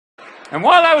And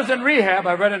while I was in rehab,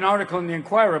 I read an article in the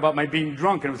Inquirer about my being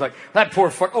drunk, and it was like, that poor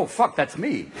fuck, oh fuck, that's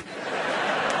me.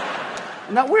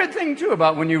 And that weird thing too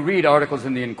about when you read articles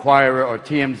in the Inquirer or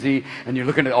TMZ, and you're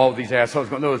looking at all these assholes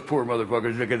going, those poor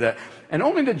motherfuckers, look at that. And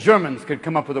only the Germans could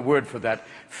come up with a word for that.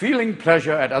 Feeling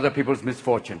pleasure at other people's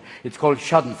misfortune. It's called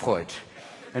Schadenfreude.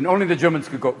 And only the Germans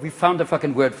could go, we found a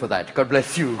fucking word for that. God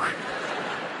bless you.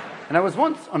 And I was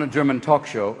once on a German talk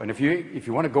show, and if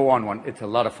you want to go on one, it's a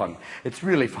lot of fun. It's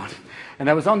really fun. And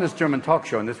I was on this German talk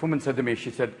show, and this woman said to me, she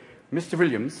said, Mr.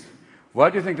 Williams, why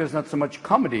do you think there's not so much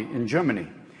comedy in Germany?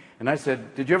 And I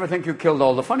said, did you ever think you killed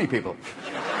all the funny people?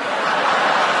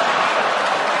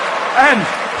 And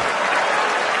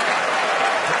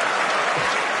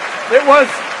it was,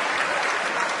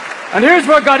 and here's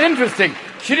what got interesting.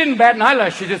 She didn't bat an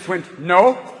eyelash, she just went,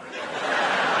 no.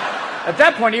 At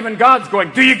that point, even God's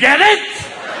going, do you get it?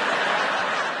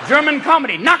 German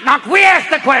comedy, knock, knock, we ask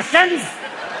the questions.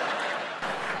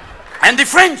 And the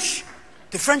French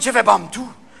have a bomb too.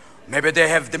 Maybe they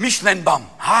have the Michelin bomb.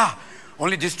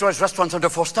 Only destroys restaurants under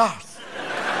 4 stars.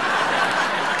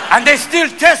 And they still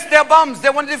test their bombs.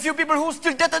 They're one of the few people who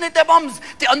still detonate their bombs.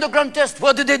 The underground test.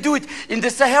 Where do they do it? In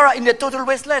the Sahara, in the total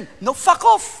wasteland. No, fuck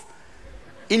off.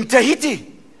 In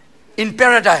Tahiti. In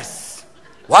paradise.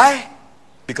 Why?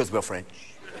 Because we're French.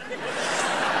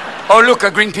 Oh, look,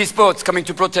 a Greenpeace boat's coming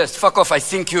to protest. Fuck off, I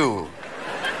sink you.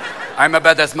 I'm a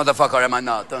badass motherfucker, am I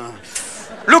not?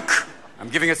 Look, I'm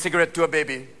giving a cigarette to a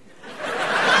baby.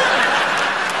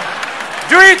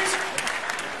 Do it!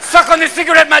 Suck on the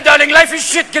cigarette, my darling. Life is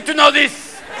shit. Get to know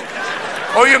this.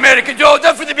 Oh, you Americans. Oh,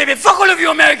 done for the baby. Fuck all of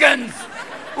you Americans.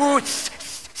 Ooh,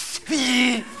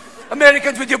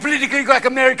 Americans with your politically correct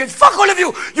Americans. Fuck all of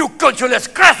you. You cultureless,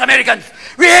 crass Americans.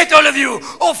 We hate all of you.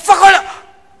 Oh, fuck all of...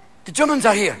 The Germans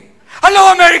are here.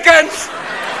 Hello, Americans.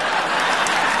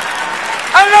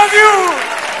 I love you.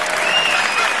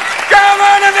 Come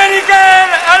on, American.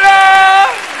 Hello.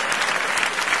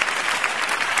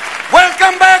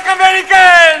 Welcome back,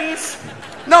 Americans!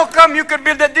 Now come, you could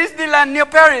build a Disneyland near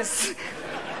Paris.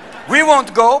 We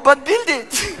won't go, but build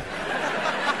it.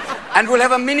 And we'll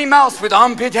have a Minnie Mouse with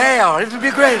armpit hair. It'll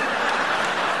be great.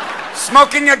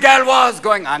 Smoking a Gauloise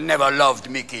going, I never loved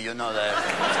Mickey, you know that.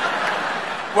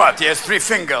 What, he has 3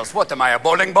 fingers. What, am I, a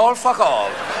bowling ball? Fuck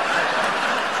off.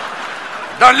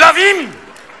 Don't love him?